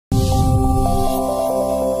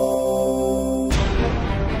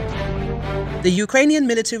The Ukrainian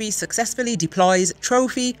military successfully deploys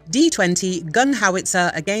trophy d-20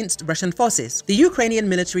 gun-howitzer against Russian forces. The Ukrainian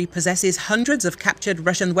military possesses hundreds of captured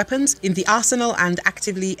Russian weapons in the arsenal and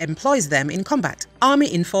actively employs them in combat.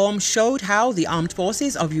 Army Inform showed how the armed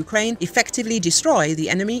forces of Ukraine effectively destroy the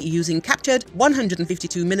enemy using captured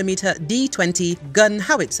 152mm d-20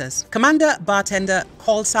 gun-howitzers. Commander Bartender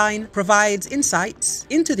callsign provides insights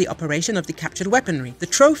into the operation of the captured weaponry. The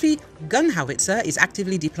trophy gun-howitzer is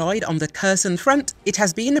actively deployed on the Kherson front. It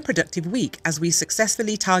has been a productive week as we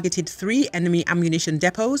successfully targeted 3 enemy ammunition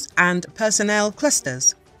depots and personnel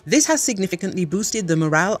clusters. This has significantly boosted the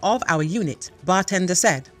morale of our unit, Bartender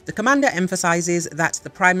said. The commander emphasizes that the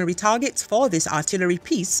primary targets for this artillery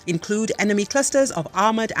piece include enemy clusters of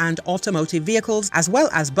armored and automotive vehicles, as well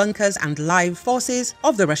as bunkers and live forces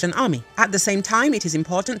of the Russian army. At the same time, it is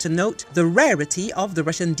important to note the rarity of the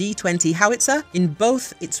Russian d-20 howitzer in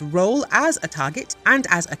both its role as a target and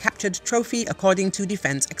as a captured trophy, according to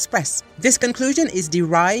Defense Express. This conclusion is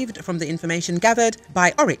derived from the information gathered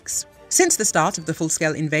by Oryx. Since the start of the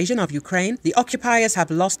full-scale invasion of Ukraine, the occupiers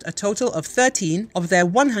have lost a total of 13 of their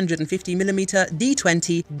 150mm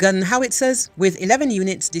d-20 gun howitzers, with 11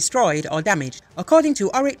 units destroyed or damaged. According to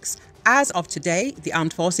Oryx, as of today, the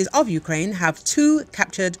armed forces of Ukraine have 2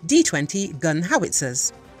 captured d-20 gun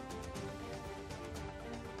howitzers.